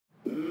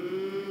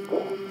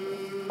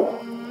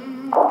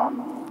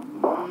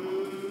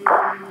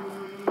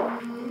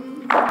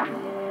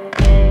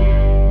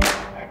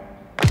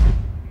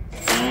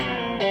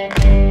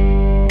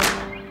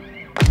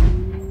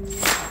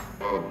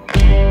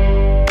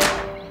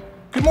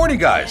Good morning,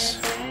 guys.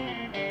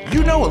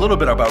 You know a little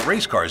bit about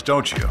race cars,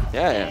 don't you?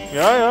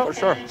 Yeah, for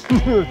sure.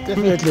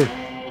 Definitely.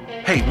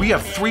 Hey, we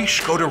have 3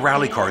 Skoda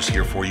rally cars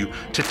here for you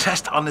to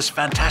test on this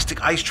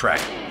fantastic ice track.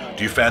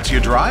 Do you fancy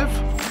a drive?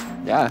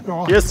 Yeah.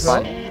 Yes.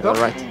 Fine. All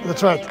right.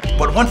 That's right.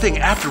 But one thing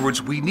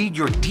afterwards, we need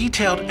your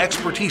detailed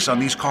expertise on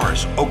these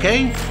cars,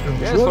 okay?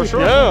 Yes, for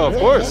sure. Yeah, of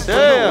course.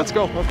 Yeah, let's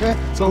go. Okay.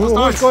 So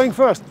who's going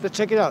first? Let's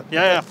check it out.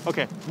 Yeah,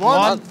 okay.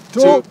 1,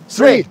 2,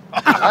 3.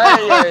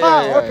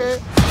 Okay.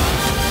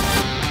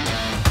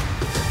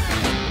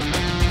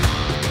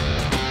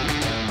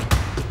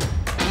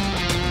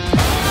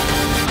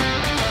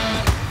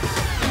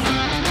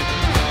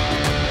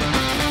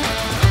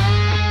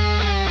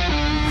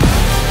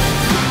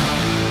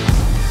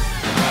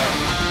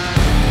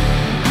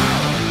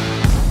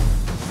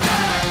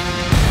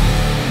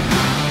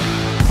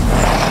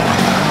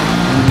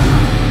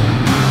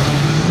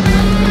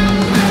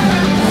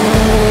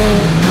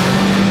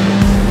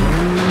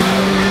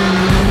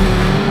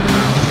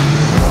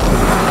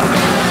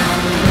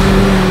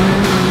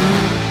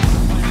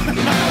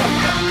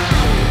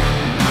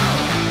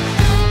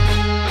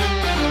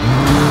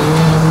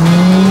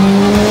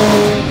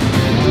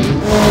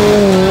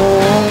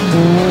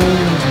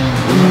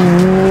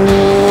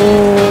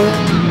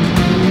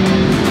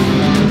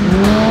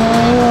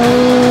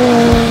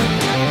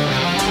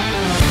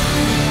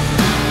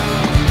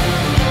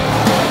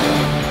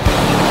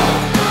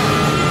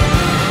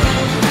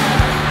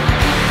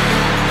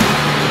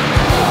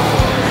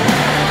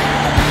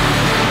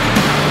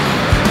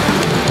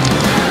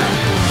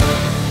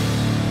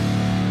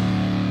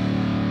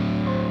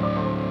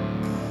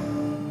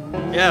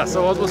 Yeah,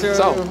 so what was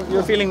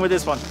your feeling with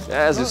this one?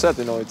 Yeah, as you said,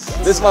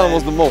 this one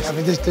was the most. I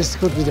mean, this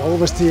could be the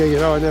oversteer,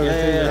 and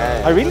everything.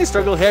 Yeah. I really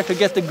struggle here to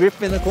get the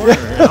grip in the corner,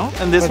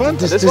 And this one?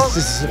 This is the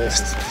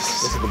best.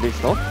 This is the big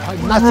one.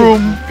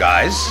 Nothing.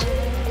 Guys?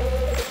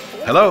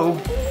 Hello?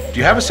 Do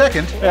you have a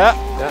second? Yeah.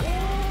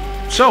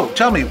 So,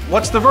 tell me,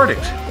 what's the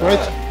verdict?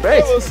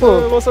 Great.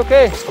 It was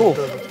okay. It's cool.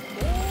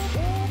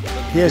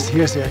 Here's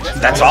the action.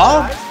 That's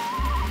all?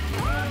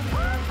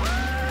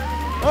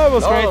 Oh, it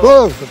was great.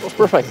 Whoa. It was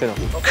perfect,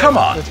 Come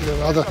on.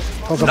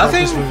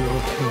 Nothing?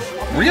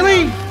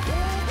 Really?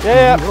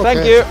 Yeah,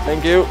 thank you.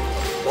 Thank you.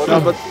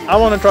 No, but I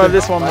want to try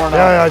this one more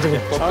now.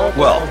 Yeah.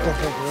 Well,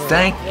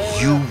 thank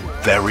you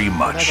very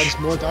much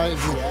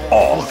for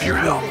all of your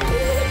help.